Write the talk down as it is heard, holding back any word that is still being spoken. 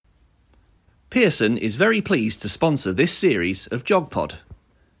Pearson is very pleased to sponsor this series of JogPod.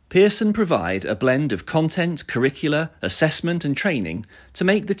 Pearson provide a blend of content, curricula, assessment and training to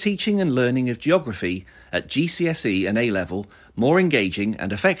make the teaching and learning of geography at GCSE and A-level more engaging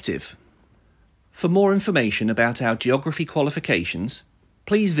and effective. For more information about our geography qualifications,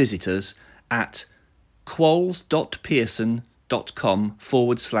 please visit us at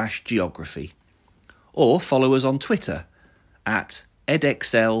quals.pearson.com/geography or follow us on Twitter at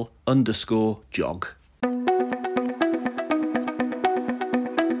edexcel_jog.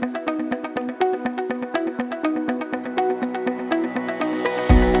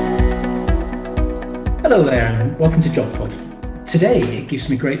 Hello there and welcome to JogPod. Today it gives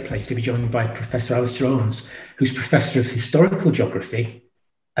me great pleasure to be joined by Professor Alistair Owens, who's Professor of Historical Geography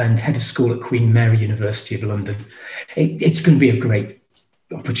and Head of School at Queen Mary University of London. It's going to be a great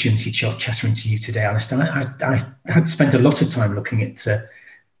opportunity chatting to you today, Alistair. I had spent a lot of time looking at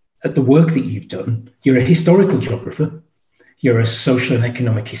the work that you've done. You're a historical geographer, you're a social and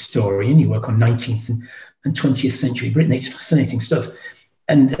economic historian, you work on 19th and 20th century Britain. It's fascinating stuff.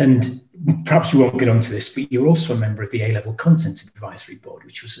 And perhaps we won't get onto this, but you're also a member of the A-Level Content Advisory Board,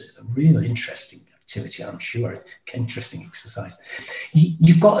 which was a real interesting activity, I'm sure, an interesting exercise.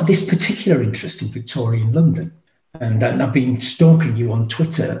 You've got this particular interest in Victorian London, and I've been stalking you on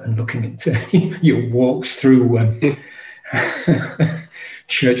Twitter and looking at your walks through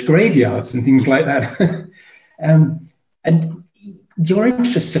church graveyards and things like that. And your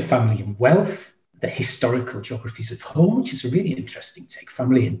interests are family and wealth, the historical geographies of home, which is a really interesting take,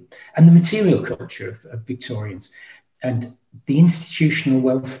 family and the material culture of Victorians, and the institutional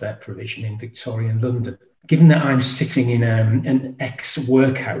welfare provision in Victorian London. Given that I'm sitting in an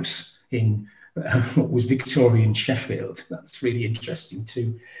ex-workhouse in what was Victorian Sheffield, that's really interesting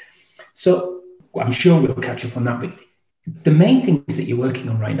too. So I'm sure we'll catch up on that, but the main things that you're working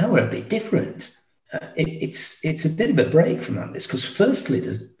on right now are a bit different. It's a bit of a break from that list, because firstly,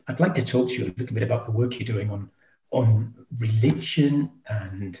 I'd like to talk to you a little bit about the work you're doing on religion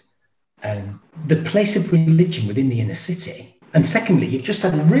and the place of religion within the inner city. And secondly, you've just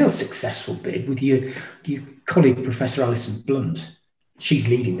had a real successful bid with your colleague, Professor Alison Blunt. She's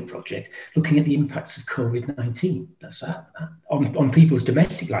leading the project, looking at the impacts of COVID-19 on people's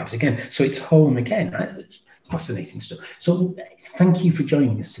domestic lives again. So it's home again. It's fascinating stuff. So thank you for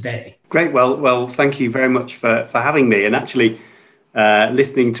joining us today. Great. Well, thank you very much for having me. And actually,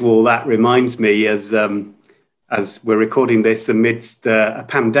 listening to all that reminds me, as we're recording this amidst a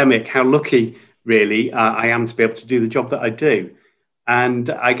pandemic, how lucky really I am to be able to do the job that I do. And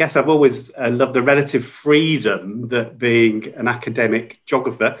I guess I've always loved the relative freedom that being an academic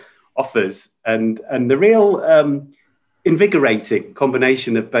geographer offers, and the real invigorating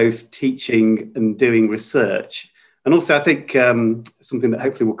combination of both teaching and doing research. And also, I think something that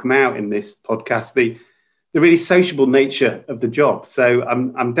hopefully will come out in this podcast, the really sociable nature of the job. So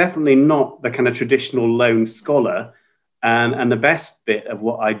I'm definitely not the kind of traditional lone scholar. And the best bit of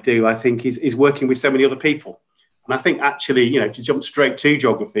what I do, I think, is working with so many other people. And I think actually, to jump straight to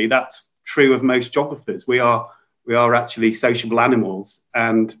geography, that's true of most geographers. We are actually sociable animals,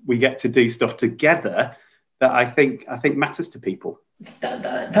 and we get to do stuff together that I think matters to people.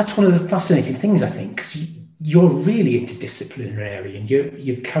 That's one of the fascinating things, I think, because you're really interdisciplinary, and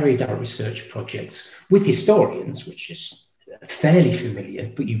you've carried out research projects with historians, which is fairly familiar,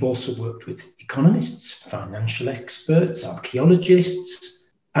 but you've also worked with economists, financial experts, archaeologists,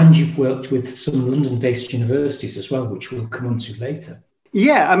 and you've worked with some London-based universities as well, which we'll come on to later.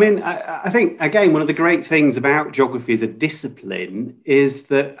 Yeah, I mean, I think, again, one of the great things about geography as a discipline is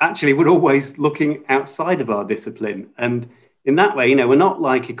that actually we're always looking outside of our discipline. And in that way, we're not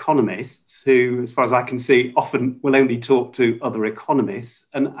like economists who, as far as I can see, often will only talk to other economists.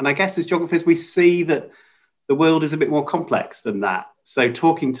 And I guess as geographers, we see that the world is a bit more complex than that. So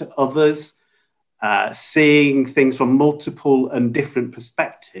talking to others, seeing things from multiple and different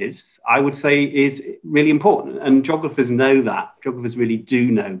perspectives, I would say is really important. And geographers know that. Geographers really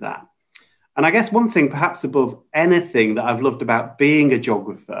do know that. And I guess one thing, perhaps above anything, that I've loved about being a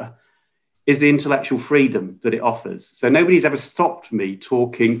geographer is the intellectual freedom that it offers. So nobody's ever stopped me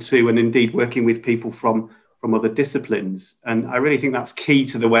talking to and indeed working with people from other disciplines. And I really think that's key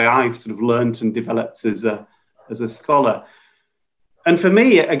to the way I've sort of learned and developed as a scholar. And for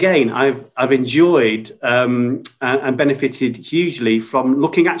me, again, I've enjoyed and benefited hugely from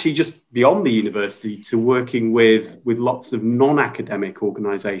looking actually just beyond the university to working with lots of non-academic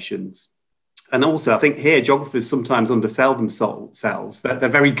organisations. And also, I think here, geographers sometimes undersell themselves. They're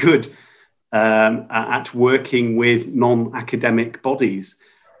very good at working with non-academic bodies.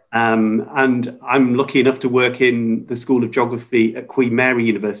 And I'm lucky enough to work in the School of Geography at Queen Mary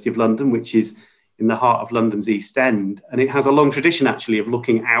University of London, which is in the heart of London's East End. And it has a long tradition, actually, of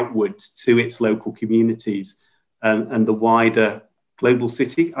looking outwards to its local communities and the wider global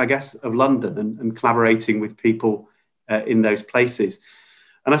city, I guess, of London, and collaborating with people in those places.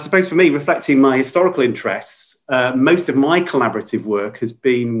 And I suppose for me, reflecting my historical interests, most of my collaborative work has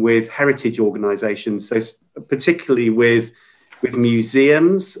been with heritage organisations, so particularly with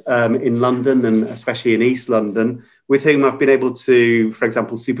museums in London and especially in East London, with whom I've been able to, for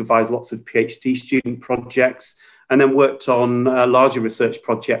example, supervise lots of PhD student projects, and then worked on larger research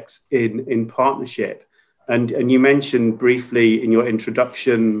projects in partnership. And you mentioned briefly in your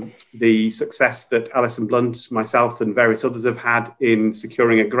introduction the success that Alison Blunt, myself, and various others have had in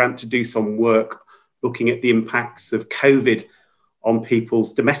securing a grant to do some work looking at the impacts of COVID on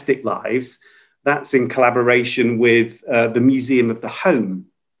people's domestic lives. That's in collaboration with the Museum of the Home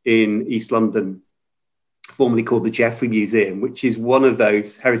in East London, formerly called the Jeffrey Museum, which is one of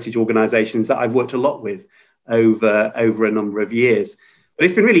those heritage organisations that I've worked a lot with over a number of years. But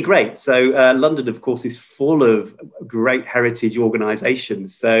it's been really great. So London, of course, is full of great heritage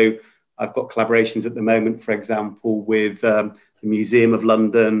organisations. So I've got collaborations at the moment, for example, with the Museum of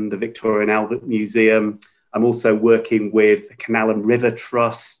London, the Victoria and Albert Museum. I'm also working with the Canal and River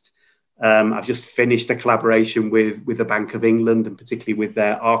Trust. I've just finished a collaboration with the Bank of England, and particularly with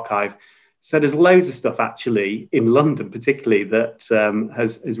their archive. So there's loads of stuff actually in London, particularly, that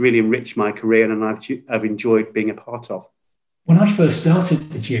has really enriched my career, and I've enjoyed being a part of. When I first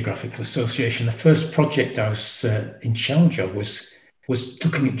started the Geographical Association, the first project I was in charge of was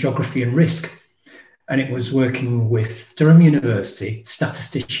looking at geography and risk. And it was working with Durham University,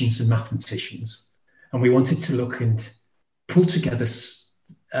 statisticians and mathematicians. And we wanted to look and pull together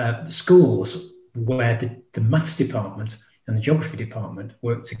schools where the maths department and the geography department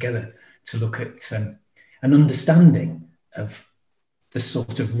worked together to look at an understanding of the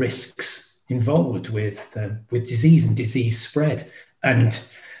sort of risks involved with disease and disease spread and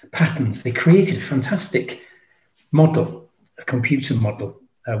patterns. They created a fantastic model, a computer model,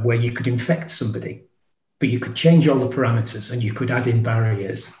 where you could infect somebody, but you could change all the parameters and you could add in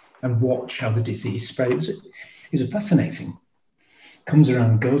barriers and watch how the disease spread. It was a fascinating, comes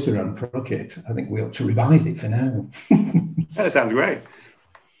around, goes around project. I think we ought to revive it for now. That sounds great.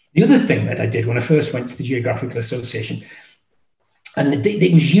 The other thing that I did when I first went to the Geographical Association, and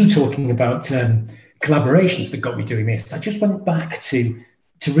it was you talking about collaborations that got me doing this. I just went back to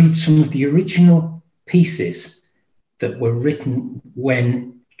read some of the original pieces that were written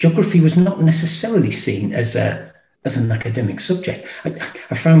when geography was not necessarily seen as an academic subject.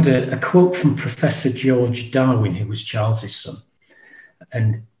 I found a quote from Professor George Darwin, who was Charles's son.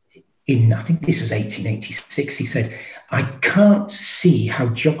 And I think this was 1886, he said, "I can't see how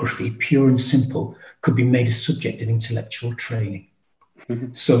geography, pure and simple, could be made a subject of intellectual training."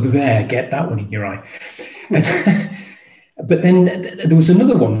 So there, get that one in your eye. But then there was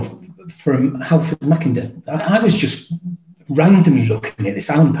another one from Halford Mackinder. I was just randomly looking at this.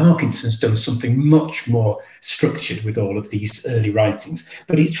 Alan Parkinson's done something much more structured with all of these early writings.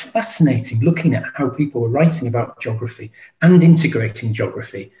 But it's fascinating looking at how people were writing about geography and integrating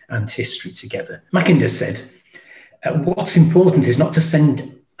geography and history together. Mackinder said, "What's important is not to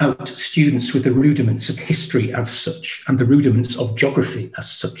send out students with the rudiments of history as such and the rudiments of geography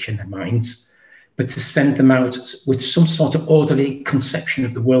as such in their minds, but to send them out with some sort of orderly conception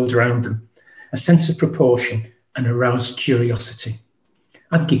of the world around them, a sense of proportion and aroused curiosity."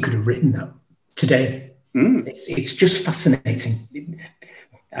 I think he could have written that today. It's just fascinating.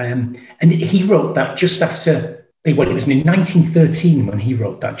 And he wrote that just after, well, it was in 1913 when he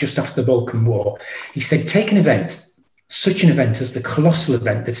wrote that, just after the Balkan War. He said, take an event, such an event as the colossal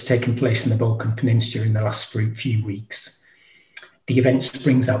event that's taken place in the Balkan Peninsula in the last few weeks. The event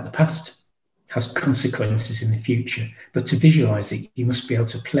springs out the past, has consequences in the future, but to visualize it, you must be able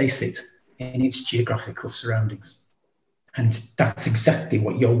to place it in its geographical surroundings. And that's exactly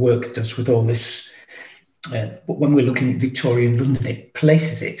what your work does with all this. When we're looking at Victorian London, it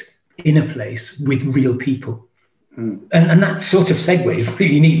places it in a place with real people. And that sort of segues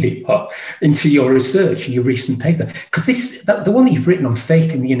really neatly into your research and your recent paper. Because the one that you've written on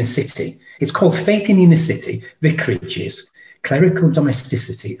faith in the inner city, it's called Faith in the Inner City, Vicarages, Clerical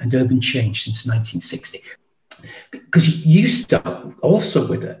Domesticity and Urban Change since 1960. Because you start also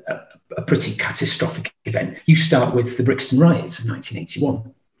with a pretty catastrophic event. You start with the Brixton riots in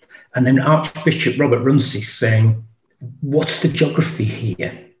 1981. And then Archbishop Robert Runcie saying, what's the geography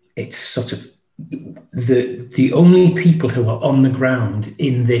here? It's sort of the only people who are on the ground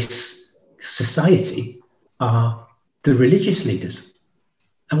in this society are the religious leaders.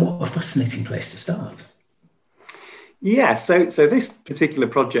 And what a fascinating place to start. Yeah, so this particular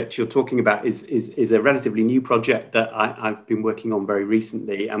project you're talking about is a relatively new project that I've been working on very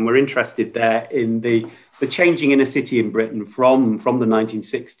recently, and we're interested there in the changing inner city in Britain from the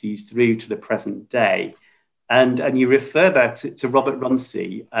 1960s through to the present day. And you refer there to Robert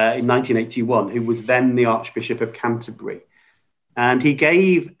Runcie in 1981, who was then the Archbishop of Canterbury. And he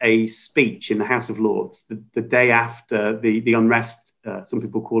gave a speech in the House of Lords the day after the unrest, some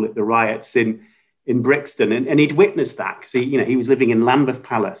people call it the riots in Brixton, and he'd witnessed that because he was living in Lambeth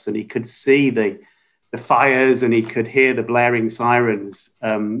Palace, and he could see the fires and he could hear the blaring sirens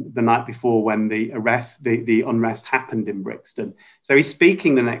the night before when the unrest happened in Brixton. So he's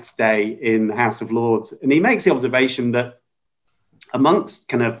speaking the next day in the House of Lords, and he makes the observation that amongst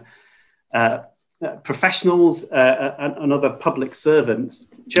kind of professionals and other public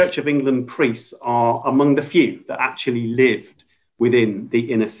servants, Church of England priests are among the few that actually lived within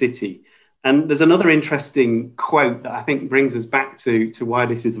the inner city. And there's another interesting quote that I think brings us back to why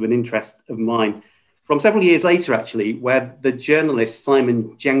this is of an interest of mine, from several years later, actually, where the journalist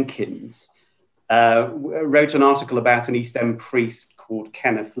Simon Jenkins wrote an article about an East End priest called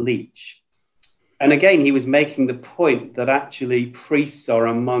Kenneth Leach. And again, he was making the point that actually priests are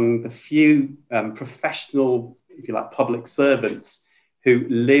among the few professional, if you like, public servants who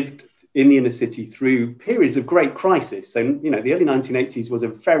lived in the inner city through periods of great crisis. So, the early 1980s was a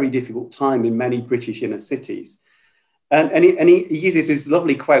very difficult time in many British inner cities. And he uses this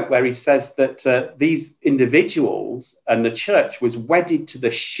lovely quote where he says that these individuals and the church was wedded to the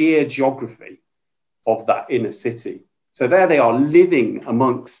sheer geography of that inner city. So there they are living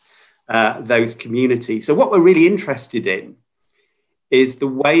amongst those communities. So what we're really interested in is the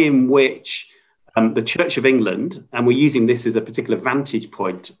way in which the Church of England, and we're using this as a particular vantage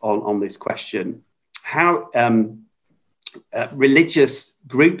point on this question, how religious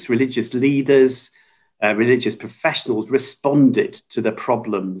groups, religious leaders, religious professionals responded to the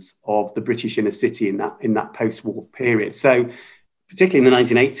problems of the British inner city in that post-war period. So particularly in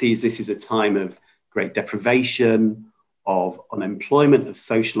the 1980s, this is a time of great deprivation, of unemployment, of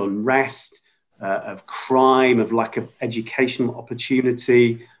social unrest, of crime, of lack of educational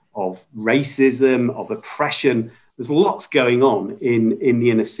opportunity, of racism, of oppression. There's lots going on in the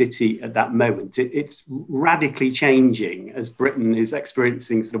inner city at that moment. It's radically changing as Britain is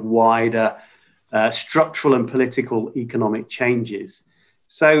experiencing sort of wider structural and political economic changes.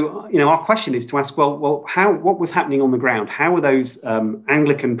 So, our question is to ask, what was happening on the ground? How were those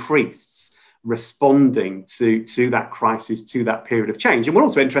Anglican priests responding to that crisis, to that period of change? And we're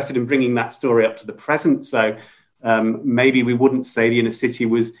also interested in bringing that story up to the present. So maybe we wouldn't say the inner city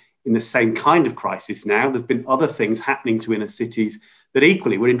was in the same kind of crisis now. There've been other things happening to inner cities that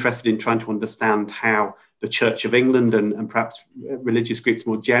equally we're interested in trying to understand how the Church of England and perhaps religious groups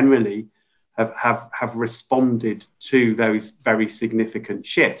more generally have responded to those very significant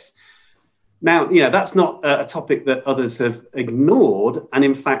shifts. Now, that's not a topic that others have ignored. And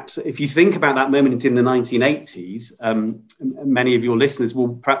in fact, if you think about that moment in the 1980s, many of your listeners will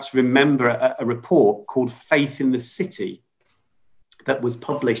perhaps remember a report called Faith in the City that was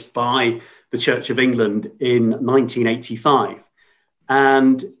published by the Church of England in 1985.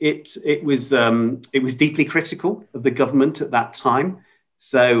 And it was deeply critical of the government at that time.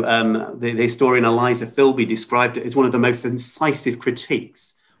 So the historian Eliza Philby described it as one of the most incisive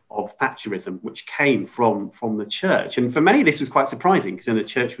critiques of Thatcherism, which came from the church. And for many, this was quite surprising because the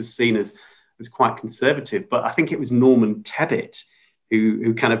church was seen as quite conservative. But I think it was Norman Tebbit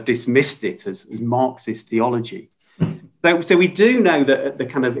who kind of dismissed it as Marxist theology. So we do know that at the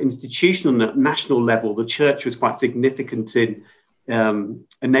kind of institutional national level, the church was quite significant in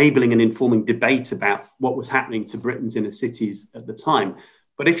enabling and informing debate about what was happening to Britain's inner cities at the time.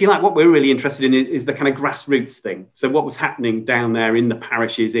 But if you like, what we're really interested in is the kind of grassroots thing. So what was happening down there in the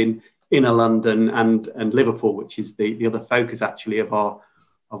parishes in inner London and Liverpool, which is the other focus actually of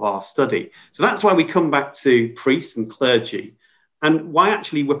our study. So that's why we come back to priests and clergy, and why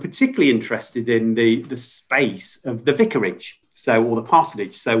actually we're particularly interested in the space of the vicarage, or the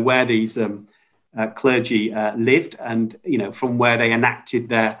parsonage, so where these clergy lived, and from where they enacted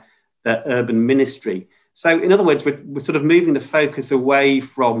their urban ministry. So in other words, we're sort of moving the focus away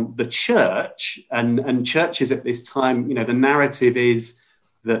from the church and churches at this time. The narrative is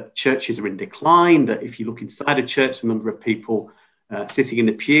that churches are in decline, that if you look inside a church, the number of people sitting in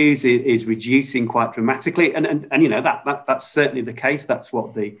the pews is reducing quite dramatically. And that's certainly the case. That's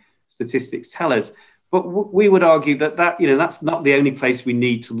what the statistics tell us. But we would argue that that's not the only place we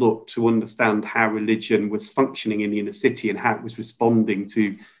need to look to understand how religion was functioning in the inner city and how it was responding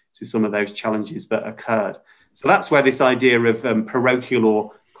to some of those challenges that occurred. So that's where this idea of parochial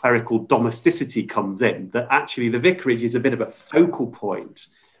or clerical domesticity comes in, that actually the vicarage is a bit of a focal point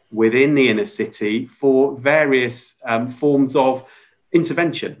within the inner city for various forms of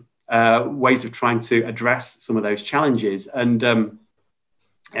intervention, ways of trying to address some of those challenges. And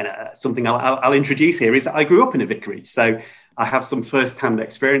something I'll introduce here is that I grew up in a vicarage, so I have some first-hand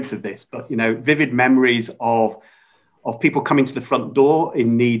experience of this, but, vivid memories of people coming to the front door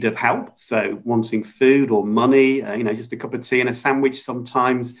in need of help, so wanting food or money, just a cup of tea and a sandwich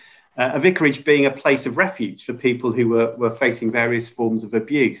sometimes. A vicarage being a place of refuge for people who were facing various forms of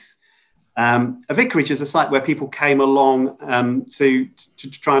abuse. A vicarage is a site where people came along to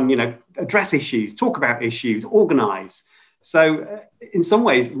try and address issues, talk about issues, organise. So in some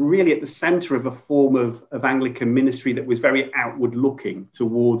ways, really at the centre of a form of Anglican ministry that was very outward looking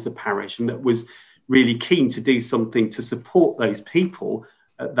towards the parish, and that was really keen to do something to support those people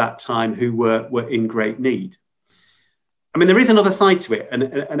at that time who were in great need. I mean, there is another side to it, and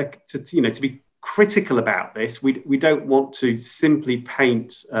to be critical about this, we don't want to simply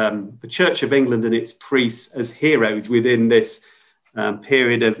paint the Church of England and its priests as heroes within this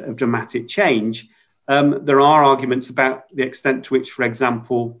period of dramatic change. There are arguments about the extent to which, for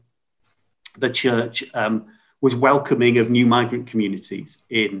example, the church was welcoming of new migrant communities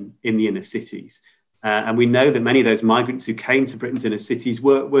in the inner cities. And we know that many of those migrants who came to Britain's inner cities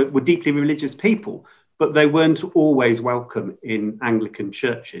were deeply religious people, but they weren't always welcome in Anglican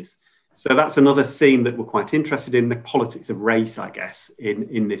churches. So that's another theme that we're quite interested in, the politics of race, I guess,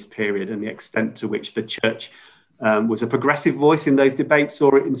 in this period, and the extent to which the church was a progressive voice in those debates,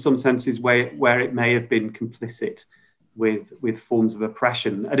 or in some senses where it may have been complicit with forms of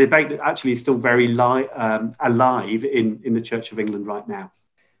oppression. A debate that actually is still very alive in the Church of England right now.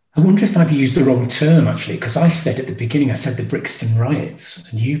 I wonder if I've used the wrong term, actually, because I said at the beginning, I said the Brixton riots,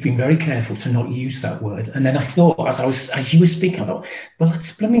 and you've been very careful to not use that word. And then I thought, as you were speaking, I thought, well,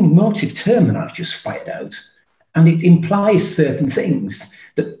 that's a blooming emotive term that I've just fired out. And it implies certain things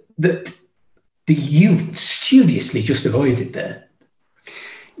that you've studiously just avoided there.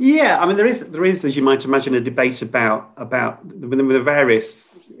 Yeah, I mean, there is, as you might imagine, a debate about the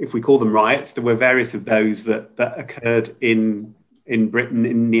various, if we call them riots, there were various of those that occurred in Britain,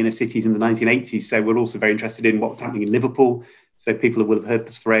 in the inner cities in the 1980s. So we're also very interested in what was happening in Liverpool. So people will have heard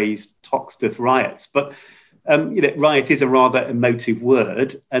the phrase Toxteth riots. But, riot is a rather emotive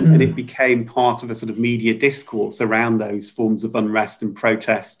word, and it became part of a sort of media discourse around those forms of unrest and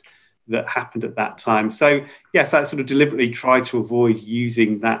protest that happened at that time. So, yes, I sort of deliberately tried to avoid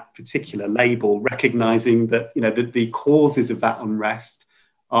using that particular label, recognising that, the causes of that unrest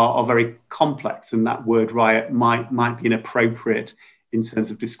are very complex, and that word riot might be inappropriate in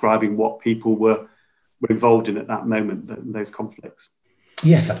terms of describing what people were involved in at that moment, those conflicts.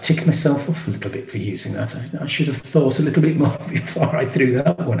 Yes, I've ticked myself off a little bit for using that. I should have thought a little bit more before I threw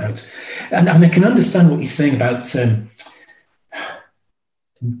that one out. And I can understand what you're saying about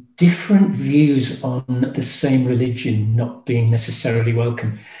different views on the same religion not being necessarily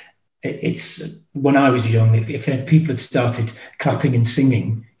welcome. It's when I was young, if people had started clapping and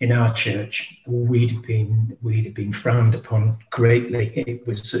singing in our church, we'd have been frowned upon greatly. It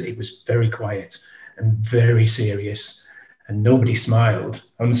was very quiet and very serious, and nobody smiled.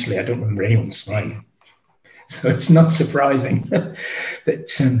 Honestly, I don't remember anyone smiling. So it's not surprising that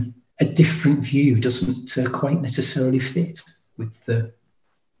a different view doesn't quite necessarily fit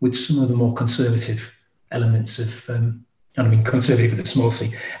with some of the more conservative elements of. And I mean conservative with a small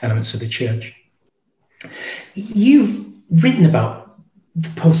c, elements of the church. You've written about the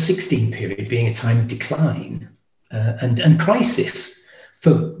post-16 period being a time of decline and crisis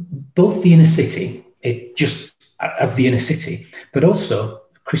for both the inner city, just as the inner city, but also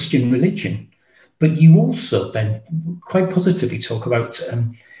Christian religion. But you also then quite positively talk about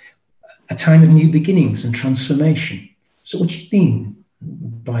a time of new beginnings and transformation. So what do you mean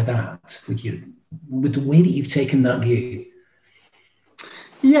by that with the way that you've taken that view?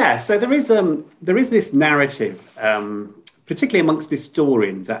 Yeah, so there is this narrative, particularly amongst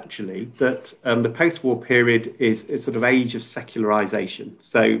historians, actually, that the post-war period is a sort of age of secularization.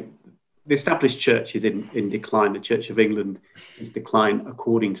 So the established church is in decline. The Church of England is decline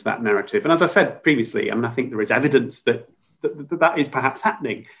according to that narrative. And as I said previously, I think there is evidence that is perhaps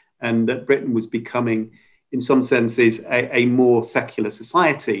happening, and that Britain was becoming, in some senses, a more secular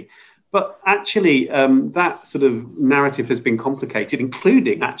society. But actually, that sort of narrative has been complicated,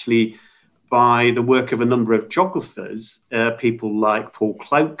 including actually by the work of a number of geographers, people like Paul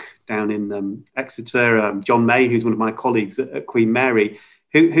Cloke down in Exeter, John May, who's one of my colleagues at Queen Mary,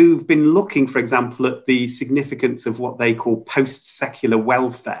 who've been looking, for example, at the significance of what they call post-secular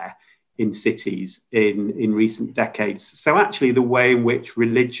welfare in cities in recent decades. So actually the way in which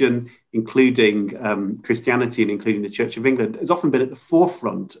religion, including Christianity and including the Church of England, has often been at the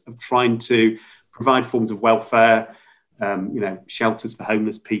forefront of trying to provide forms of welfare, shelters for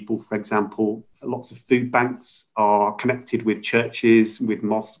homeless people, for example. Lots of food banks are connected with churches, with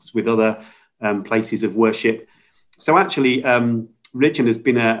mosques, with other places of worship. So actually, religion has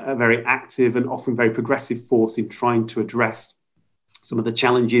been a very active and often very progressive force in trying to address some of the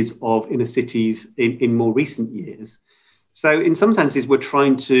challenges of inner cities in more recent years. So in some senses, we're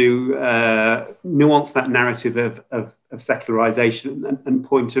trying to nuance that narrative of secularization and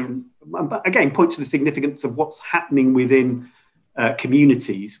point to the significance of what's happening within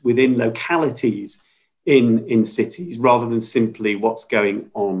communities, within localities in cities, rather than simply what's going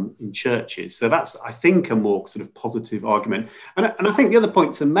on in churches. So that's, I think, a more sort of positive argument. And I think the other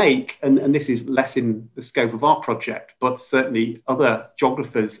point to make, and this is less in the scope of our project, but certainly other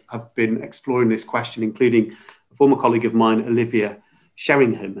geographers have been exploring this question, including a former colleague of mine, Olivia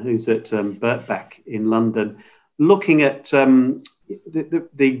Sheringham, who's at Birkbeck in London, looking at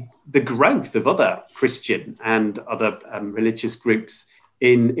the growth of other Christian and other religious groups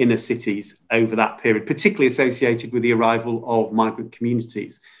in inner cities over that period, particularly associated with the arrival of migrant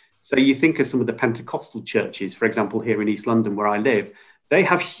communities. So you think of some of the Pentecostal churches, for example, here in East London, where I live, they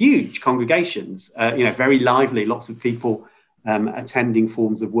have huge congregations, very lively, lots of people attending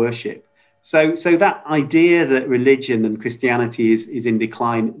forms of worship. So that idea that religion and Christianity is in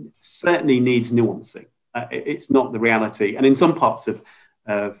decline certainly needs nuancing. It's not the reality. And in some parts of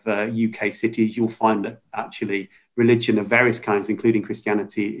UK cities, you'll find that actually religion of various kinds, including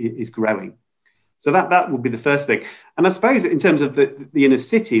Christianity, is growing. So that would be the first thing. And I suppose in terms of the inner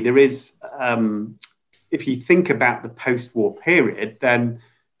city, there is, if you think about the post-war period, then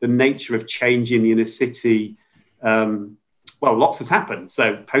the nature of change in the inner city, lots has happened.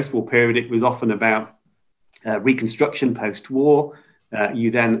 So post-war period, it was often about reconstruction post-war.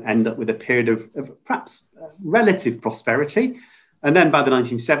 You then end up with a period of perhaps relative prosperity. And then by the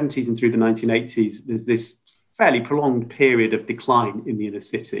 1970s and through the 1980s, there's this fairly prolonged period of decline in the inner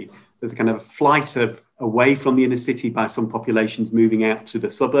city. There's a kind of flight away from the inner city by some populations moving out to the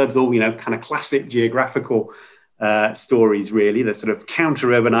suburbs, all, kind of classic geographical stories, really, the sort of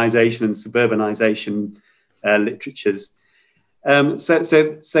counter-urbanization and suburbanization literatures.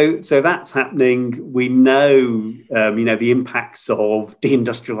 So that's happening. We know, the impacts of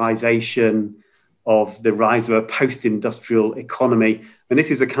deindustrialization, of the rise of a post-industrial economy. And this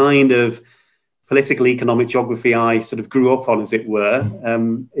is a kind of political economic geography I sort of grew up on, as it were,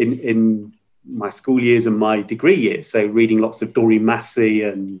 in my school years and my degree years. So reading lots of Doreen Massey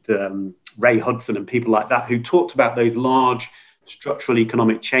and Ray Hudson and people like that, who talked about those large structural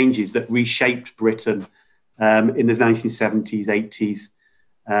economic changes that reshaped Britain in the 1970s, 80s,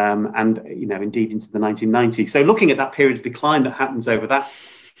 and indeed into the 1990s. So looking at that period of decline that happens over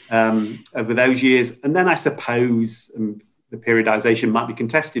those years, and then I suppose the periodization might be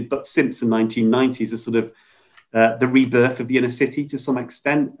contested, but since the 1990s, a sort of the rebirth of the inner city to some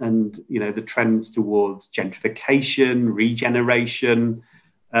extent, and the trends towards gentrification, regeneration.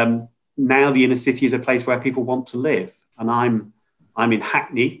 Now the inner city is a place where people want to live, and I'm in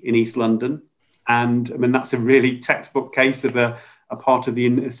Hackney in East London. And I mean, that's a really textbook case of a part of the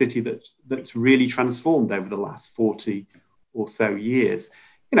inner city that's really transformed over the last 40 or so years.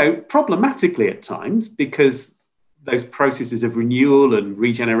 Problematically at times, because those processes of renewal and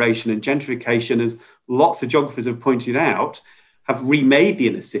regeneration and gentrification, as lots of geographers have pointed out, have remade the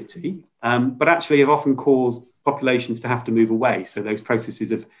inner city, but actually have often caused populations to have to move away. So those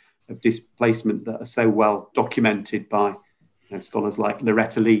processes of displacement that are so well documented by scholars like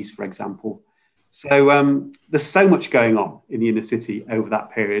Loretta Lees, for example. So there's so much going on in the inner city over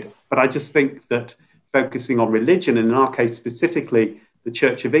that period. But I just think that focusing on religion, and in our case specifically the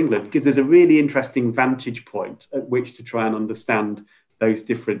Church of England, gives us a really interesting vantage point at which to try and understand those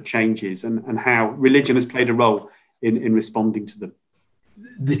different changes and how religion has played a role in responding to them.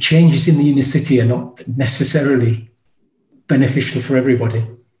 The changes in the inner city are not necessarily beneficial for everybody.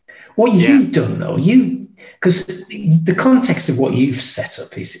 What you've done, though, because the context of what you've set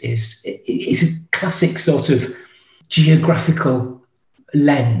up is a classic sort of geographical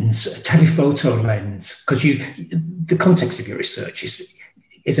lens, a telephoto lens, because the context of your research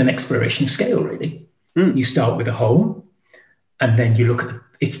is an exploration of scale, really. You start with a home, and then you look at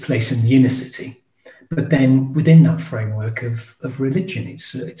its place in the inner city. But then within that framework of religion,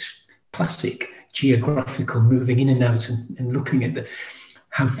 it's classic geographical, moving in and out and looking at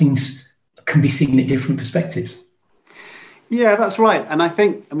how things can be seen at different perspectives. Yeah, that's right. And I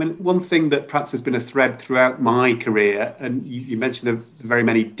mean, one thing that perhaps has been a thread throughout my career, and you mentioned the very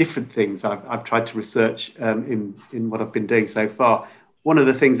many different things I've tried to research in what I've been doing so far. One of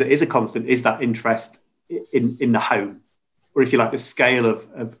the things that is a constant is that interest in the home, or if you like, the scale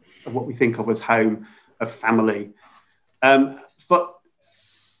of what we think of as home, of family. But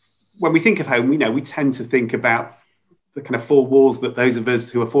when we think of home, we tend to think about the kind of four walls that those of us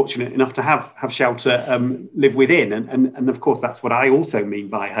who are fortunate enough to have shelter live within. And of course, that's what I also mean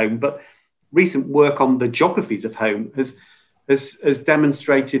by home. But recent work on the geographies of home has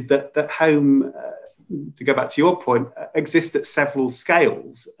demonstrated that home, to go back to your point, exists at several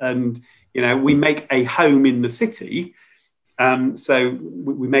scales. And, we make a home in the city. So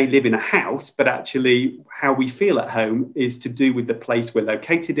we may live in a house, but actually how we feel at home is to do with the place we're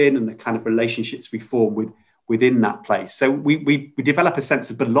located in and the kind of relationships we form within that place. So we develop a sense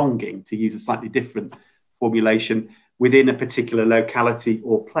of belonging, to use a slightly different formulation, within a particular locality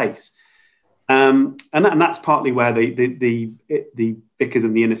or place. And that's partly where the Vickers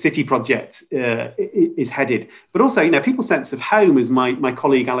and the Inner City project is headed. But also, people's sense of home, as my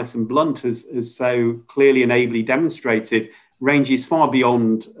colleague Alison Blunt has so clearly and ably demonstrated, ranges far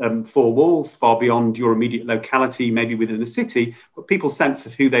beyond four walls, far beyond your immediate locality, maybe within a city. But people's sense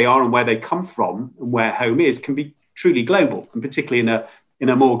of who they are and where they come from and where home is can be truly global, and particularly in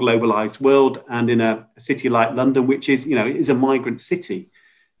a more globalized world and in a city like London, which is a migrant city.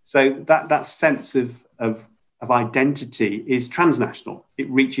 So that sense of identity is transnational. It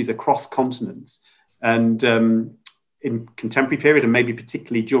reaches across continents. And in contemporary period, and maybe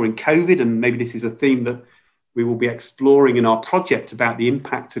particularly during COVID, and maybe this is a theme that we will be exploring in our project about the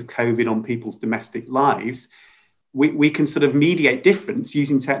impact of COVID on people's domestic lives, we can sort of mediate difference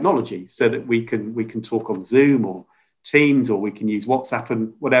using technology, so that we can talk on Zoom or Teams, or we can use WhatsApp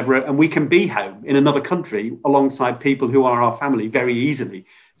and whatever, and we can be home in another country alongside people who are our family very easily.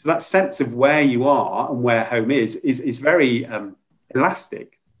 So that sense of where you are and where home is very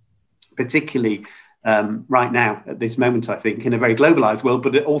elastic, particularly right now at this moment, I think, in a very globalized world,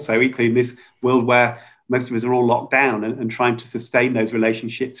 but also equally in this world where most of us are all locked down and trying to sustain those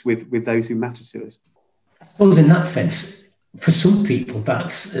relationships with those who matter to us. I suppose in that sense, for some people,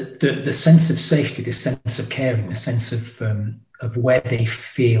 that's the sense of safety, the sense of caring, the sense of where they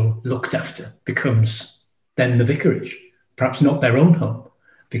feel looked after becomes then the vicarage, perhaps not their own home,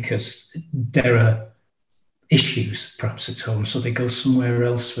 because there are issues perhaps at home, so they go somewhere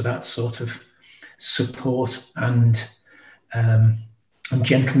else for that sort of support and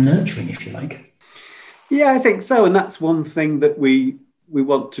gentle nurturing, if you like. Yeah, I think so. And that's one thing that we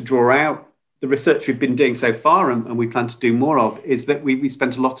want to draw out. The research we've been doing so far, and we plan to do more of, is that we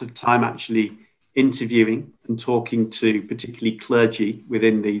spent a lot of time actually interviewing and talking to particularly clergy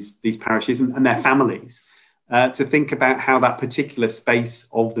within these parishes and their families to think about how that particular space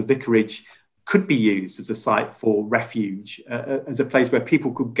of the vicarage could be used as a site for refuge, as a place where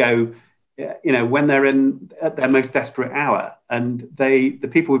people could go, when they're at their most desperate hour. And the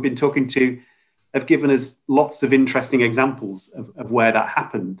people we've been talking to have given us lots of interesting examples of where that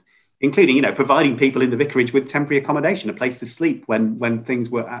happened, including, providing people in the vicarage with temporary accommodation, a place to sleep when things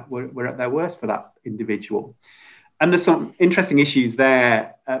were at their worst for that individual. And there's some interesting issues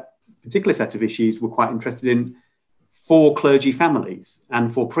there. A particular set of issues we're quite interested in for clergy families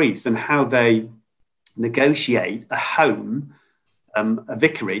and for priests, and how they negotiate a home, a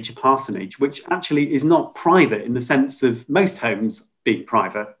vicarage, a parsonage, which actually is not private in the sense of most homes being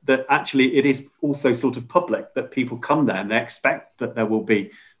private, that actually it is also sort of public, that people come there and they expect that there will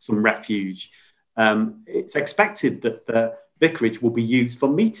be some refuge. It's expected that the vicarage will be used for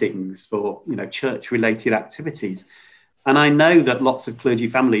meetings, for church-related activities. And I know that lots of clergy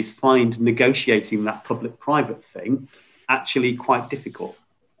families find negotiating that public-private thing actually quite difficult.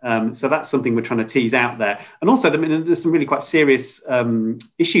 So that's something we're trying to tease out there. And also, there's some really quite serious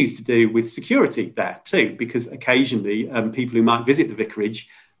issues to do with security there too, because occasionally people who might visit the vicarage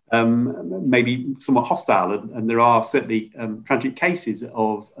may be somewhat hostile. And there are certainly tragic cases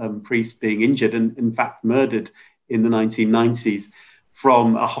of priests being injured and, in fact, murdered in the 1990s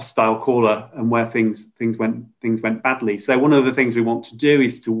from a hostile caller, and where things went badly. So one of the things we want to do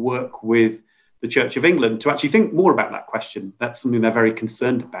is to work with the Church of England to actually think more about that question. That's something they're very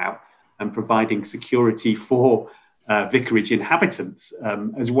concerned about, and providing security for vicarage inhabitants,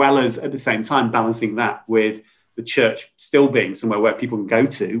 as well as at the same time balancing that with the church still being somewhere where people can go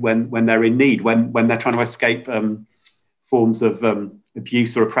to when they're in need, when they're trying to escape forms of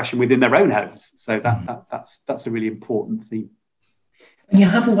abuse or oppression within their own homes. So that's a really important theme. And you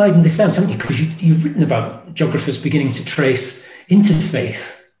have widened this out, haven't you? Because you've written about geographers beginning to trace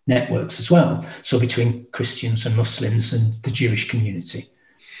interfaith networks as well. So between Christians and Muslims and the Jewish community.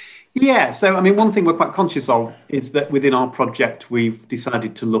 Yeah, so I mean, one thing we're quite conscious of is that within our project, we've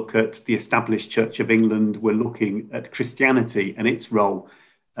decided to look at the established Church of England. We're looking at Christianity and its role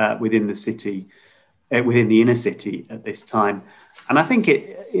within the city, within the inner city at this time. And I think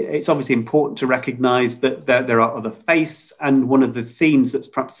it's obviously important to recognise that there are other faiths. And one of the themes that's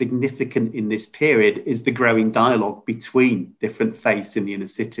perhaps significant in this period is the growing dialogue between different faiths in the inner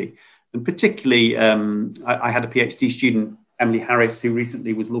city. And particularly, I had a PhD student, Emily Harris, who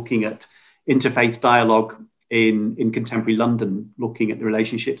recently was looking at interfaith dialogue in contemporary London, looking at the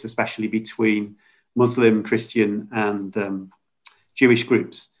relationships, especially between Muslim, Christian and Jewish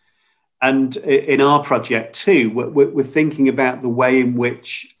groups. And in our project too, we're thinking about the way in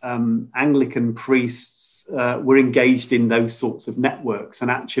which Anglican priests were engaged in those sorts of networks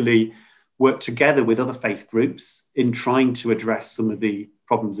and actually worked together with other faith groups in trying to address some of the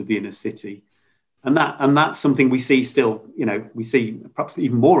problems of the inner city. And that's something we see still, we see perhaps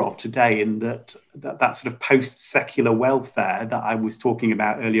even more of today, in that sort of post-secular welfare that I was talking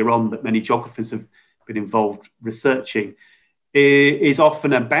about earlier on, that many geographers have been involved researching, is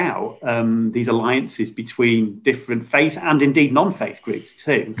often about these alliances between different faith and indeed non-faith groups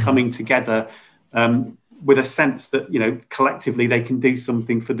too, coming together with a sense that, collectively they can do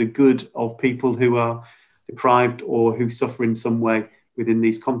something for the good of people who are deprived or who suffer in some way within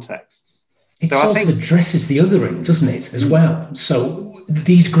these contexts. It sort of addresses the othering, doesn't it, as well? So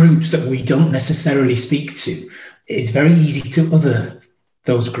these groups that we don't necessarily speak to, it's very easy to other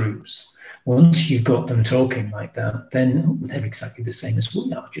those groups. Once you've got them talking like that, then they're exactly the same as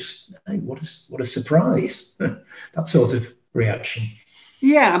we are. Just, hey, what a surprise. That sort of reaction.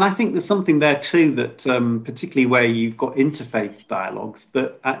 Yeah, and I think there's something there too that, particularly where you've got interfaith dialogues,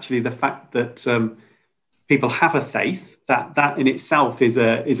 that actually the fact that people have a faith, that in itself is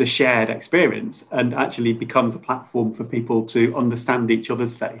a shared experience and actually becomes a platform for people to understand each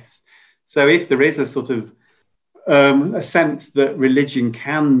other's faiths. So if there is a sort of a sense that religion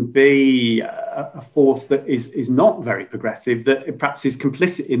can be a force that is not very progressive, that it perhaps is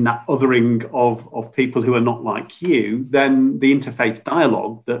complicit in that othering of people who are not like you, then the interfaith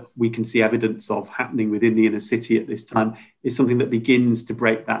dialogue that we can see evidence of happening within the inner city at this time is something that begins to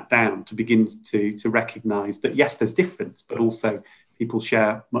break that down, to begin to recognise that, yes, there's difference, but also people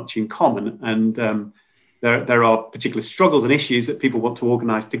share much in common. And there are particular struggles and issues that people want to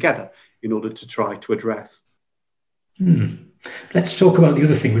organise together in order to try to address. Let's talk about the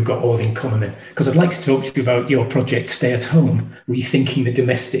other thing we've got all in common then, because I'd like to talk to you about your project Stay at Home, Rethinking the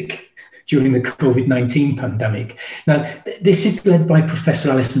Domestic during the COVID-19 pandemic. Now, this is led by Professor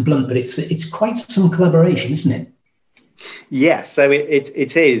Alison Blunt, but it's quite some collaboration, isn't it? Yeah, so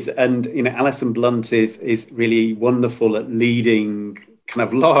it is. And, Alison Blunt is really wonderful at leading kind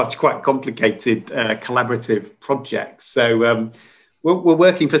of large, quite complicated collaborative projects. So we're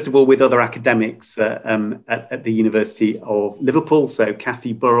working, first of all, with other academics at the University of Liverpool. So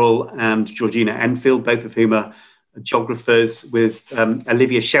Kathy Burrell and Georgina Enfield, both of whom are geographers, with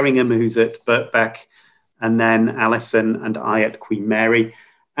Olivia Sheringham, who's at Birkbeck, and then Alison and I at Queen Mary.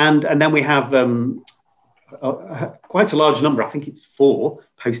 And then we have quite a large number, I think it's 4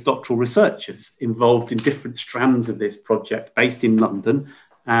 postdoctoral researchers involved in different strands of this project, based in London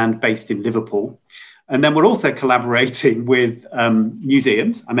and based in Liverpool. And then we're also collaborating with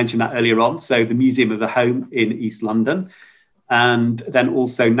museums. I mentioned that earlier on. So the Museum of the Home in East London, and then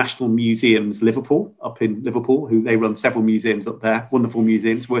also National Museums Liverpool, up in Liverpool, who they run several museums up there, wonderful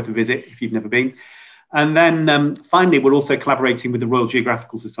museums, worth a visit if you've never been. And then finally, we're also collaborating with the Royal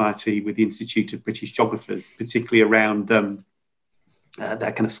Geographical Society, with the Institute of British Geographers, particularly around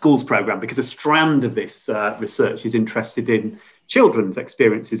their kind of schools programme, because a strand of this research is interested in children's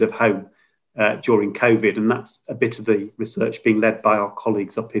experiences of home during COVID, and that's a bit of the research being led by our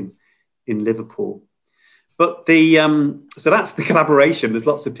colleagues up in Liverpool. But so that's the collaboration. There's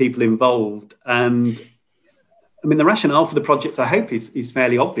lots of people involved, and I mean the rationale for the project, I hope, is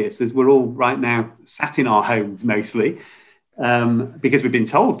fairly obvious, as we're all right now sat in our homes mostly because we've been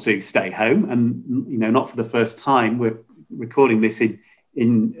told to stay home, and not for the first time. We're recording this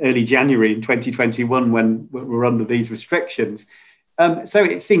in early January in 2021 when we're under these restrictions. So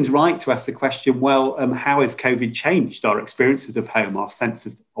it seems right to ask the question, well, how has COVID changed our experiences of home, our sense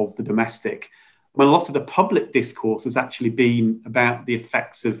of the domestic? Well, a lot of the public discourse has actually been about the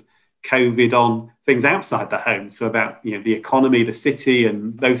effects of COVID on things outside the home. So about the economy, the city,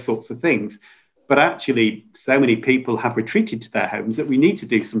 and those sorts of things. But actually, so many people have retreated to their homes that we need to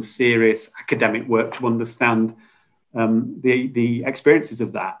do some serious academic work to understand the experiences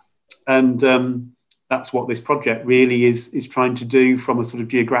of that. And that's what this project really is trying to do from a sort of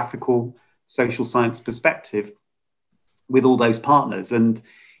geographical social science perspective with all those partners. And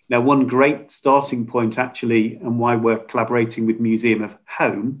one great starting point, actually, and why we're collaborating with Museum of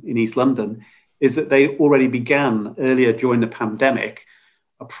Home in East London, is that they already began earlier during the pandemic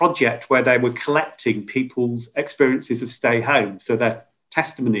a project where they were collecting people's experiences of stay home. So their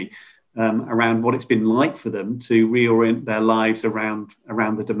testimony around what it's been like for them to reorient their lives around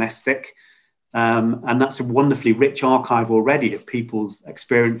the domestic. And that's a wonderfully rich archive already of people's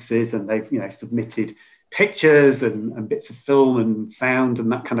experiences. And they've submitted pictures and bits of film and sound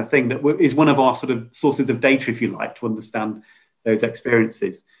and that kind of thing that is one of our sort of sources of data, if you like, to understand those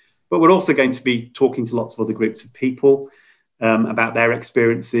experiences. But we're also going to be talking to lots of other groups of people about their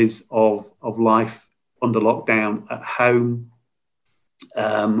experiences of life under lockdown at home,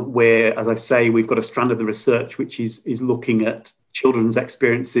 where, as I say, we've got a strand of the research which is looking at children's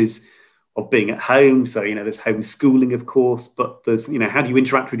experiences of being at home. So, there's homeschooling, of course, but there's, how do you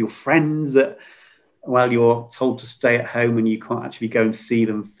interact with your friends while you're told to stay at home and you can't actually go and see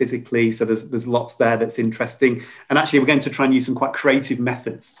them physically? So there's lots there that's interesting. And actually, we're going to try and use some quite creative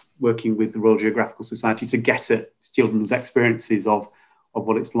methods working with the Royal Geographical Society to get at children's experiences of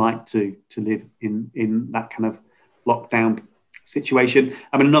what it's like to live in that kind of lockdown situation.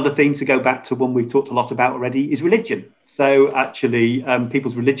 I mean, another theme, to go back to one we've talked a lot about already, is religion. So actually,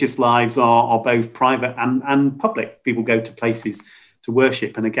 people's religious lives are both private and public. People go to places to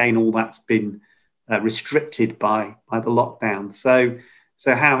worship. And again, all that's been restricted by the lockdown.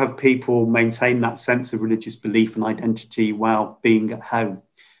 So how have people maintained that sense of religious belief and identity while being at home?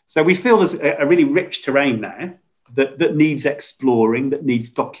 So we feel there's a really rich terrain there that needs exploring, that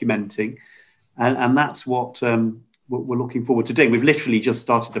needs documenting. And that's what we're looking forward to doing. We've literally just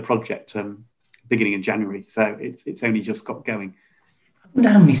started the project beginning of January. So it's only just got going. I wonder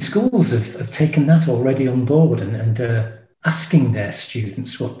how many schools have taken that already on board and asking their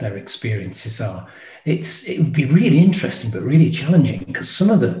students what their experiences are. It would be really interesting, but really challenging, because some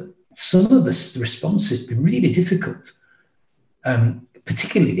of the responses would be really difficult.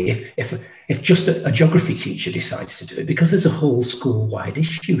 Particularly if just a geography teacher decides to do it, because there's a whole school-wide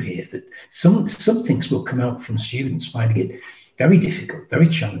issue here that some things will come out from students finding it very difficult, very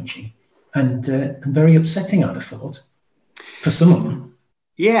challenging, and very upsetting, I'd have thought, for some of them.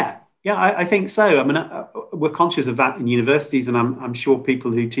 Yeah, I think so. I mean, we're conscious of that in universities, and I'm sure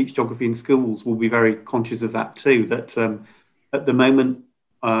people who teach geography in schools will be very conscious of that too, that at the moment,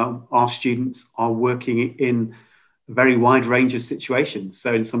 our students are working in a very wide range of situations.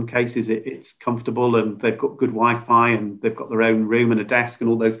 So in some cases, it's comfortable and they've got good Wi-Fi and they've got their own room and a desk and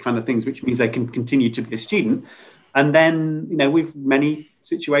all those kind of things, which means they can continue to be a student. And then, we've many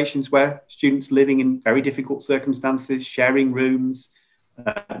situations where students living in very difficult circumstances, sharing rooms,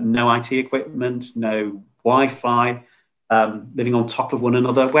 no IT equipment, no Wi-Fi, living on top of one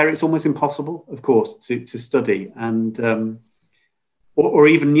another, where it's almost impossible, of course, to study and or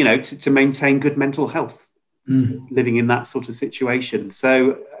even, to maintain good mental health. Living in that sort of situation.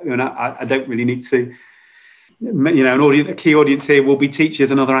 So, I don't really need to, a key audience here will be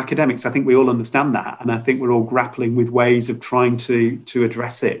teachers and other academics. I think we all understand that. And I think we're all grappling with ways of trying to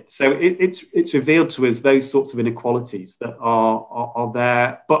address it. So it's revealed to us those sorts of inequalities that are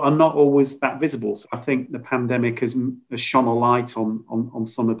there, but are not always that visible. So I think the pandemic has shone a light on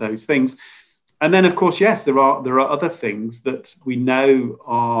some of those things. And then, of course, yes, there are other things that we know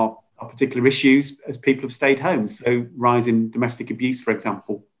are particular issues as people have stayed home. So rise in domestic abuse, for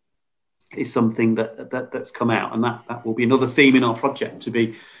example, is something that's come out, and that will be another theme in our project, to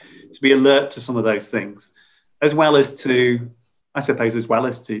be alert to some of those things, as well as to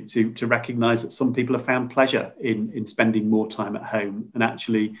recognise that some people have found pleasure in spending more time at home, and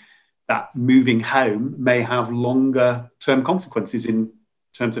actually that moving home may have longer term consequences in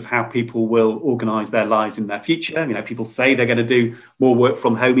terms of how people will organise their lives in their future. People say they're going to do more work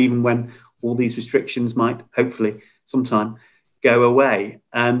from home, even when all these restrictions might hopefully sometime go away.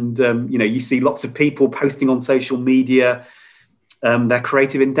 And, you see lots of people posting on social media their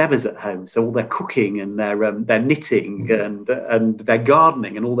creative endeavours at home. So all their cooking and their knitting and their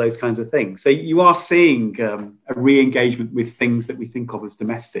gardening and all those kinds of things. So you are seeing a re-engagement with things that we think of as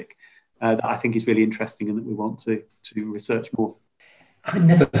domestic that I think is really interesting and that we want to research more. I'd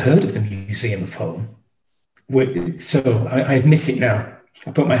never heard of the Museum of Home. So I admit it now.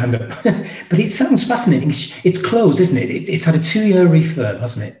 I put my hand up. But it sounds fascinating. It's closed, isn't it? It's had a 2-year refurb,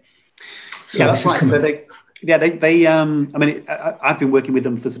 hasn't it? So yeah, that's right. So they I've been working with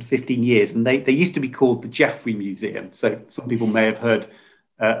them for sort of 15 years, and they used to be called the Jeffrey Museum. So some people may have heard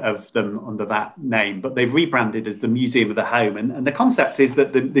of them under that name, but they've rebranded as the Museum of the Home. And the concept is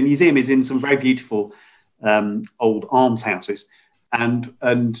that the museum is in some very beautiful old almshouses. And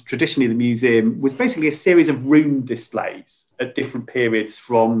traditionally, the museum was basically a series of room displays at different periods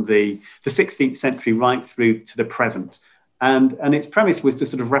from the 16th century right through to the present. And its premise was to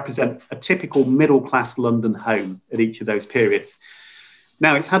sort of represent a typical middle-class London home at each of those periods.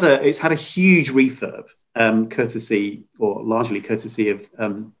 Now, it's had a huge refurb, largely courtesy of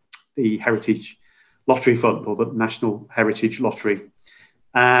the Heritage Lottery Fund, or the National Heritage Lottery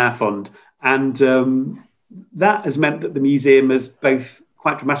Fund. And that has meant that the museum has both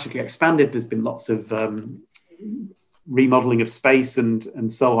quite dramatically expanded. There's been lots of remodeling of space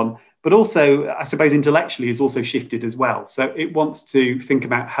and so on. But also, I suppose, intellectually has also shifted as well. So it wants to think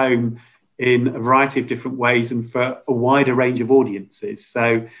about home in a variety of different ways and for a wider range of audiences.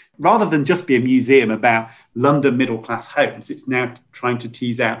 So rather than just be a museum about London middle-class homes, it's now trying to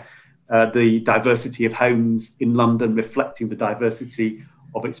tease out the diversity of homes in London, reflecting the diversity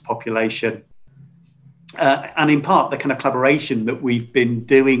of its population. And in part, the kind of collaboration that we've been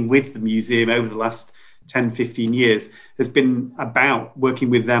doing with the museum over the last 10, 15 years has been about working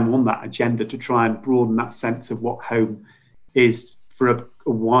with them on that agenda to try and broaden that sense of what home is for a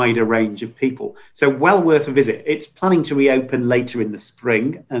wider range of people. So well worth a visit. It's planning to reopen later in the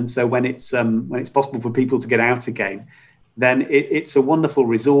spring. And so when it's possible for people to get out again, then it's a wonderful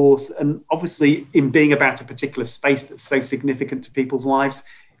resource. And obviously, in being about a particular space that's so significant to people's lives,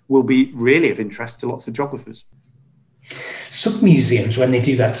 will be really of interest to lots of geographers. Some museums, when they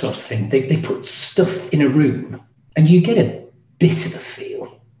do that sort of thing, they put stuff in a room and you get a bit of a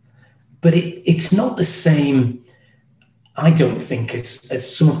feel. But it's not the same, I don't think,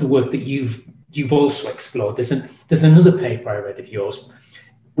 as some of the work that you've also explored. There's another paper I read of yours,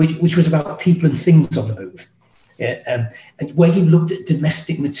 which was about people and things on the move, and where you looked at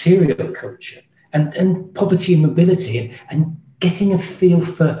domestic material culture and poverty and mobility and getting a feel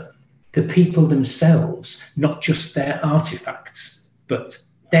for the people themselves, not just their artifacts, but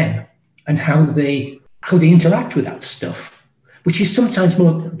them and how they interact with that stuff, which is sometimes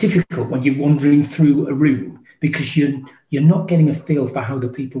more difficult when you're wandering through a room because you're not getting a feel for how the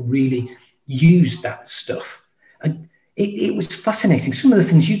people really use that stuff. And it was fascinating. Some of the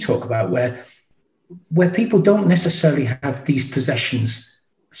things you talk about where people don't necessarily have these possessions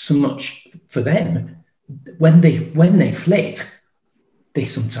so much for them, when they flit, they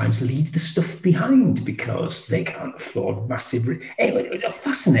sometimes leave the stuff behind because they can't afford massive.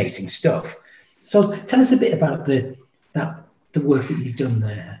 Fascinating stuff. So tell us a bit about the work that you've done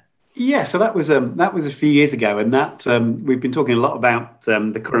there. Yeah, so that was a few years ago, and that we've been talking a lot about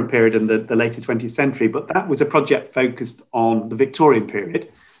the current period and the later 20th century. But that was a project focused on the Victorian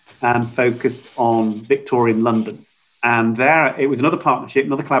period and focused on Victorian London. And there, it was another partnership,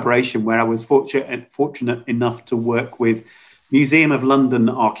 another collaboration where I was fortunate enough to work with Museum of London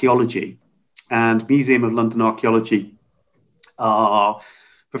Archaeology. And Museum of London Archaeology are a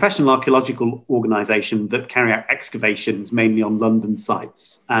professional archaeological organisation that carry out excavations mainly on London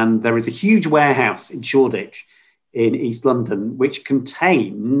sites. And there is a huge warehouse in Shoreditch in East London, which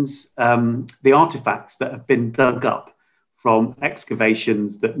contains the artefacts that have been dug up from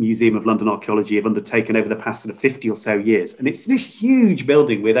excavations that Museum of London Archaeology have undertaken over the past sort of 50 or so years. And it's this huge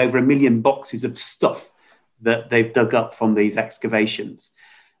building with over 1 million boxes of stuff that they've dug up from these excavations.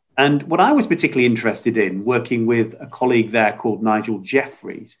 And what I was particularly interested in, working with a colleague there called Nigel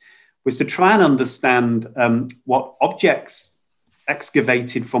Jeffries, was to try and understand what objects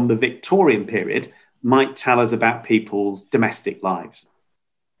excavated from the Victorian period might tell us about people's domestic lives.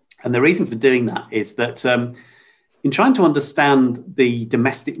 And the reason for doing that is that in trying to understand the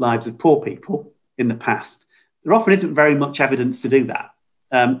domestic lives of poor people in the past, there often isn't very much evidence to do that.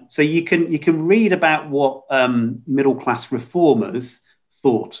 So you can read about what middle-class reformers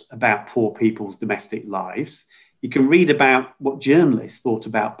thought about poor people's domestic lives. You can read about what journalists thought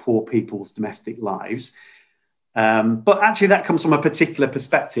about poor people's domestic lives. But actually that comes from a particular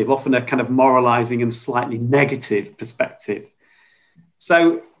perspective, often a kind of moralizing and slightly negative perspective.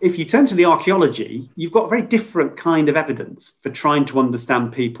 So if you turn to the archaeology, you've got a very different kind of evidence for trying to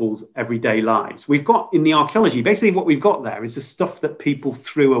understand people's everyday lives. We've got in the archaeology, basically what we've got there is the stuff that people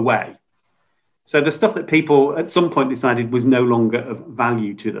threw away. So the stuff that people at some point decided was no longer of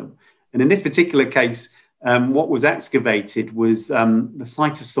value to them. And in this particular case, what was excavated was the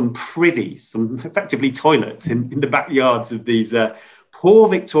site of some privies, some effectively toilets in the backyards of these poor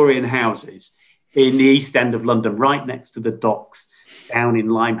Victorian houses in the East End of London, right next to the docks down in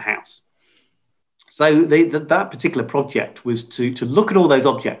Limehouse. So that particular project was to look at all those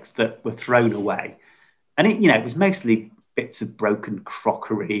objects that were thrown away. And it was mostly bits of broken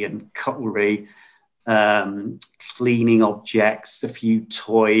crockery and cutlery, cleaning objects, a few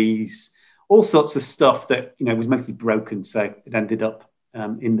toys, all sorts of stuff that, was mostly broken. So it ended up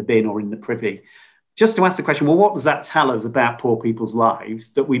in the bin or in the privy. Just to ask the question, well, what does that tell us about poor people's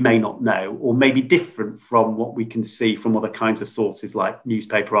lives that we may not know, or may be different from what we can see from other kinds of sources like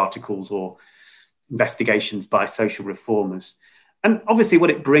newspaper articles or investigations by social reformers? And obviously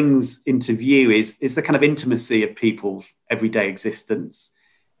what it brings into view is the kind of intimacy of people's everyday existence.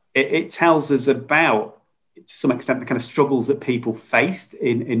 It tells us about, to some extent, the kind of struggles that people faced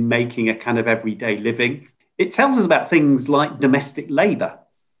in making a kind of everyday living. It tells us about things like domestic labour.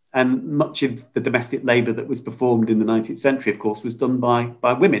 And much of the domestic labour that was performed in the 19th century, of course, was done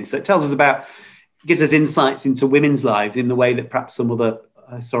by women. So it tells us gives us insights into women's lives in the way that perhaps some other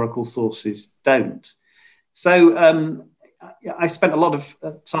historical sources don't. So I spent a lot of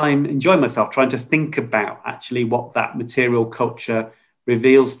time enjoying myself trying to think about actually what that material culture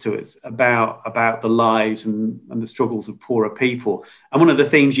reveals to us about the lives and the struggles of poorer people. And one of the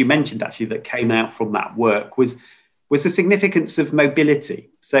themes you mentioned actually that came out from that work was the significance of mobility.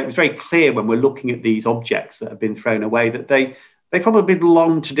 So it was very clear when we're looking at these objects that have been thrown away that they probably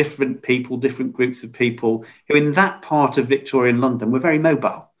belong to different people, different groups of people who in that part of Victorian London were very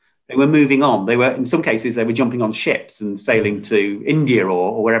mobile. They were moving on. They were, in some cases, they were jumping on ships and sailing to India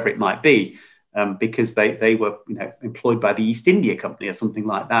or wherever it might be, because they were employed by the East India Company or something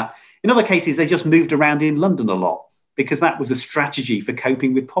like that. In other cases, they just moved around in London a lot because that was a strategy for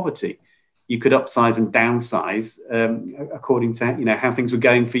coping with poverty. You could upsize and downsize according to how things were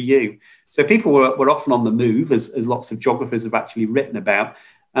going for you. So people were often on the move, as lots of geographers have actually written about.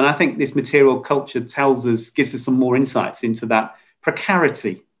 And I think this material culture gives us some more insights into that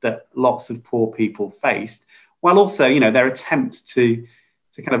precarity that lots of poor people faced, while also, their attempts to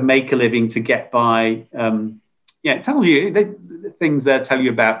kind of make a living, to get by. It tells you things there tell you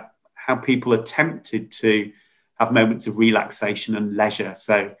about how people attempted to have moments of relaxation and leisure.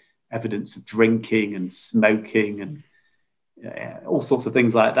 So evidence of drinking and smoking and all sorts of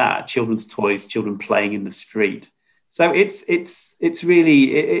things like that. Children's toys, children playing in the street. So it's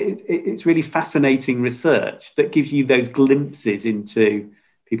really fascinating research that gives you those glimpses into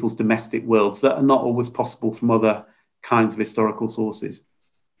people's domestic worlds that are not always possible from other kinds of historical sources.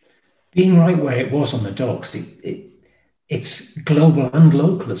 Being right where it was on the docks, it's global and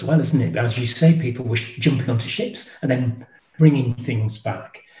local as well, isn't it? As you say, people were jumping onto ships and then bringing things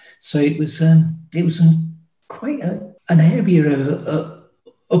back. So it was quite an area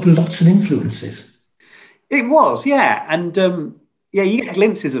of lots of influences. It was, yeah, and you get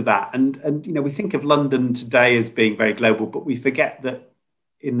glimpses of that, and we think of London today as being very global, but we forget that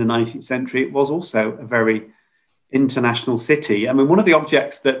in the 19th century it was also a very international city. I mean, one of the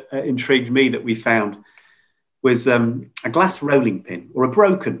objects that intrigued me that we found was a glass rolling pin, or a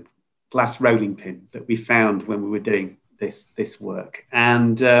broken glass rolling pin that we found when we were doing this work.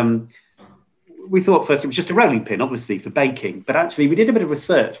 And we thought first it was just a rolling pin, obviously for baking, but actually we did a bit of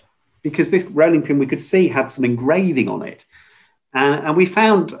research because this rolling pin we could see had some engraving on it. And we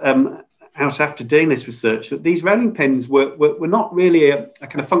found out after doing this research that these rolling pins were not really a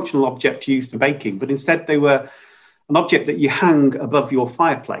kind of functional object used for baking, but instead they were an object that you hung above your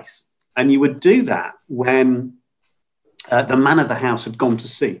fireplace. And you would do that when the man of the house had gone to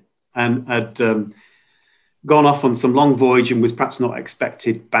sea and had gone off on some long voyage and was perhaps not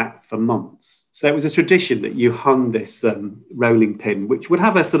expected back for months. So it was a tradition that you hung this rolling pin, which would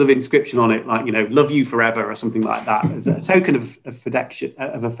have a sort of inscription on it, like, love you forever or something like that, as a token of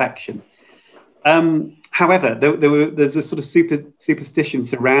affection. However, there's a sort of superstition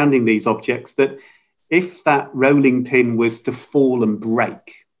surrounding these objects that if that rolling pin was to fall and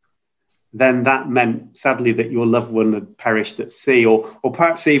break, then that meant, sadly, that your loved one had perished at sea, or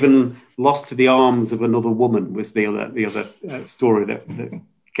perhaps even lost to the arms of another woman was the other story that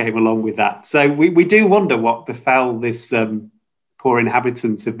came along with that. So we do wonder what befell this poor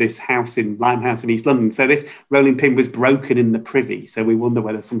inhabitant of this house in Limehouse in East London. So this rolling pin was broken in the privy. So we wonder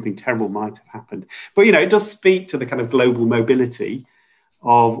whether something terrible might have happened. But, it does speak to the kind of global mobility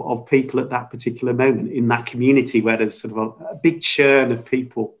of people at that particular moment in that community where there's sort of a big churn of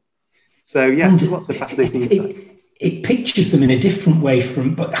people. So, yes, there's lots of fascinating insights. It pictures them in a different way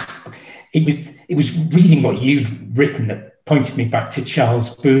but it was reading what you'd written that pointed me back to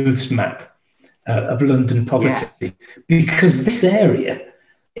Charles Booth's map of London poverty, because this area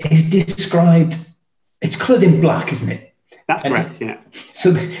is described, it's coloured in black, isn't it? That's correct, yeah.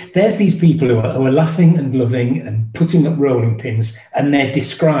 So there's these people who are laughing and loving and putting up rolling pins, and they're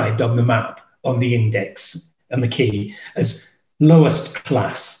described on the map, on the index and the key, as lowest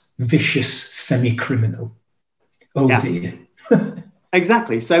class, vicious, semi-criminal. Oh dear.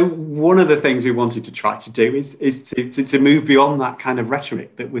 Exactly. So one of the things we wanted to try to do is to move beyond that kind of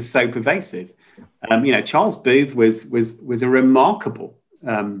rhetoric that was so pervasive. Charles Booth was a remarkable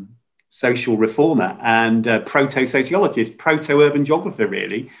social reformer and proto-sociologist, proto-urban geographer,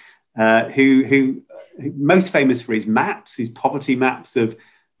 really, who most famous for his maps, his poverty maps of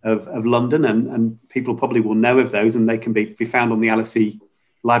London, and people probably will know of those, and they can be found on the LSE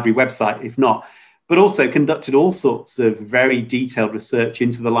Library website, if not. But also conducted all sorts of very detailed research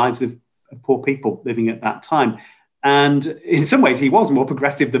into the lives of poor people living at that time. And in some ways, he was more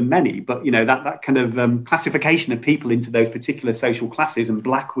progressive than many. But, that kind of classification of people into those particular social classes, and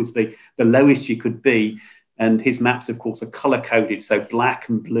black was the lowest you could be. And his maps, of course, are color-coded. So black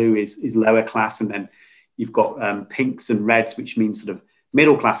and blue is lower class. And then you've got pinks and reds, which means sort of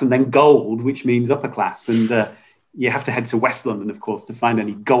middle class. And then gold, which means upper class. And you have to head to West London, of course, to find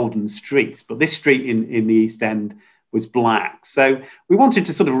any golden streets. But this street in the East End was black. So we wanted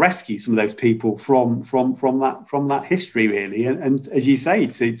to sort of rescue some of those people from that history, really. And as you say,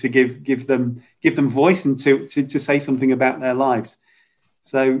 to give them voice and to say something about their lives.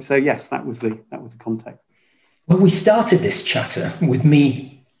 So yes, that was the context. Well, we started this chatter with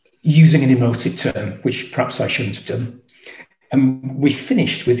me using an emotive term, which perhaps I shouldn't have done. And we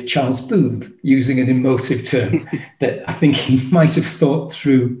finished with Charles Booth using an emotive term that I think he might have thought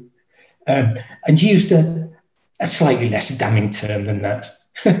through and used a slightly less damning term than that.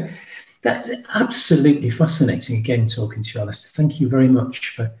 That's absolutely fascinating, again, talking to you, Alistair. Thank you very much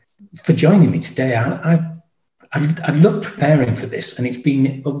for joining me today. I love preparing for this, and it's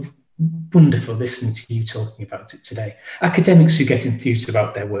been wonderful listening to you talking about it today. Academics who get enthused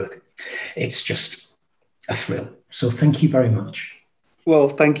about their work, it's just a thrill. So thank you very much. Well,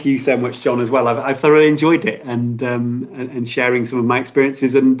 thank you so much, John, as well. I've thoroughly enjoyed it and sharing some of my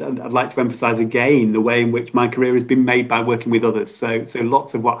experiences. And I'd like to emphasise again the way in which my career has been made by working with others. So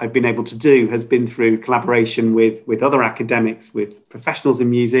lots of what I've been able to do has been through collaboration with other academics, with professionals in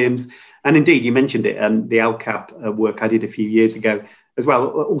museums. And indeed, you mentioned it, the LCAP work I did a few years ago as well,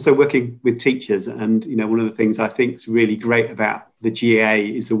 also working with teachers. And, one of the things I think is really great about the GA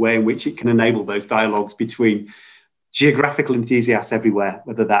is the way in which it can enable those dialogues between geographical enthusiasts everywhere,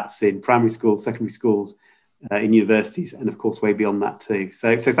 whether that's in primary schools, secondary schools, in universities, and of course way beyond that too.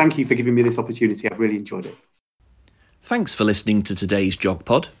 So thank you for giving me this opportunity. I've really enjoyed it. Thanks for listening to today's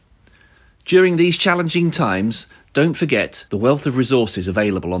JogPod. During these challenging times, don't forget the wealth of resources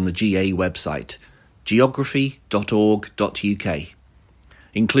available on the GA website, geography.org.uk,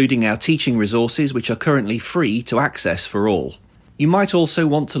 including our teaching resources which are currently free to access for all. You might also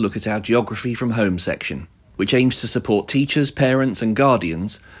want to look at our Geography from Home section, which aims to support teachers, parents and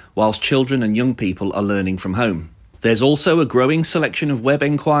guardians whilst children and young people are learning from home. There's also a growing selection of web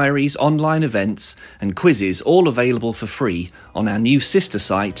enquiries, online events and quizzes, all available for free on our new sister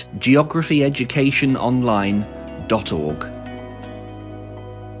site, geographyeducationonline.org.